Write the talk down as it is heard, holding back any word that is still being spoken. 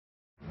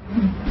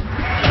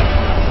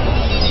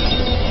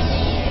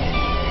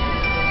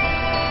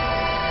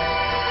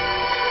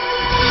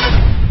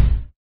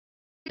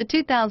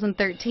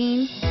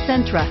2013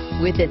 Sentra.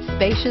 With its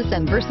spacious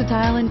and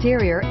versatile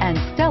interior and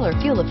stellar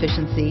fuel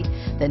efficiency,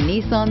 the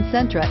Nissan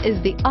Sentra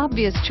is the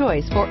obvious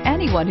choice for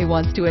anyone who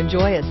wants to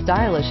enjoy a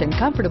stylish and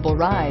comfortable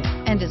ride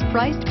and is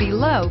priced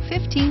below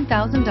 $15,000.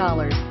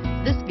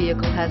 This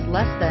vehicle has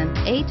less than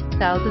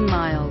 8,000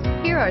 miles.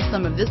 Here are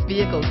some of this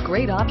vehicle's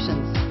great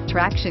options: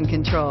 traction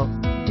control,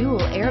 dual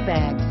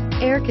airbags,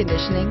 air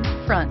conditioning,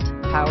 front,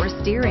 power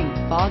steering,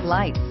 fog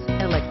lights,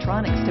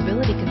 electronic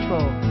stability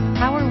control,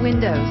 power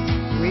windows,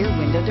 rear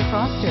window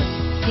defroster,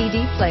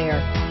 CD player,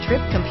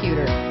 trip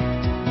computer.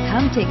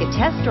 Come take a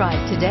test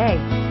drive today.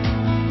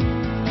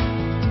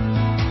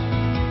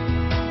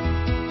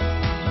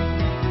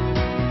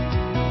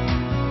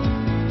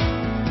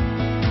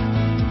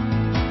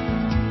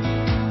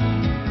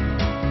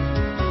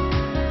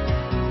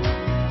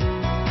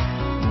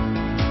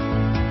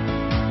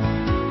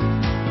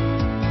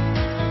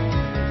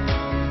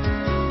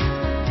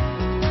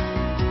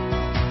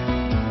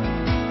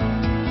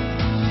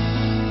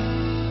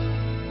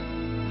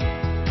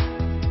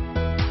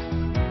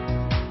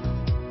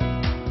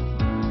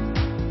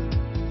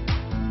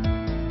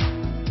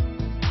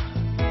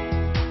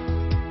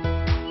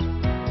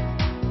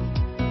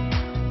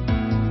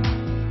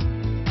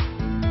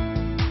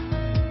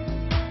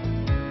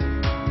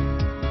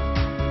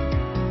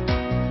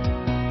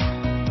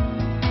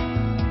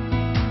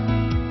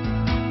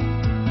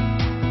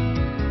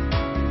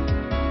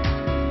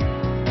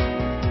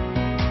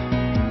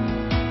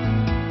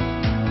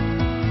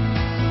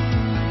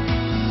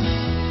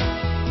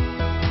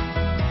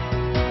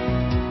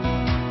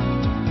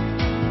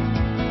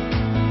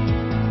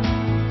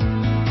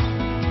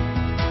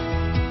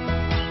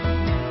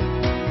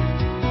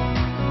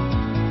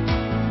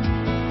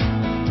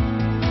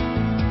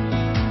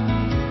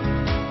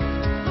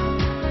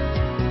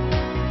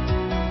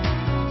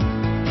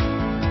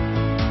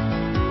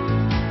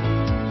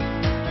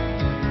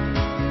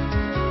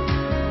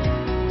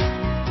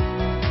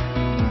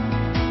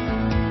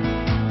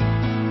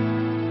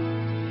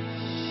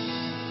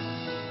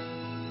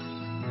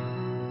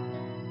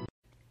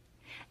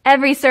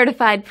 Every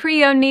certified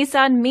pre-owned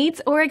Nissan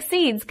meets or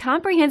exceeds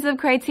comprehensive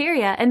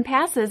criteria and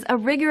passes a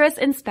rigorous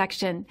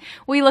inspection.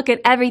 We look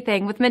at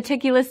everything with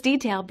meticulous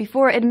detail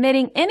before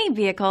admitting any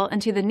vehicle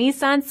into the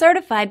Nissan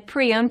Certified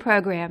Pre-Owned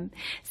program.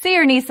 See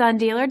your Nissan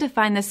dealer to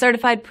find the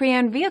certified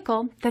pre-owned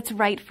vehicle that's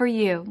right for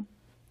you.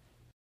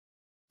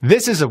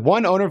 This is a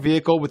one-owner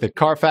vehicle with a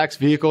Carfax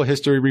Vehicle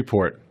History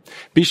Report.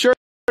 Be sure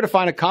to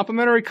find a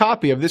complimentary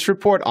copy of this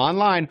report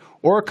online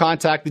or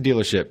contact the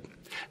dealership.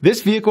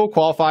 This vehicle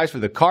qualifies for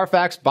the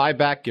Carfax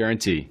Buyback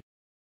Guarantee.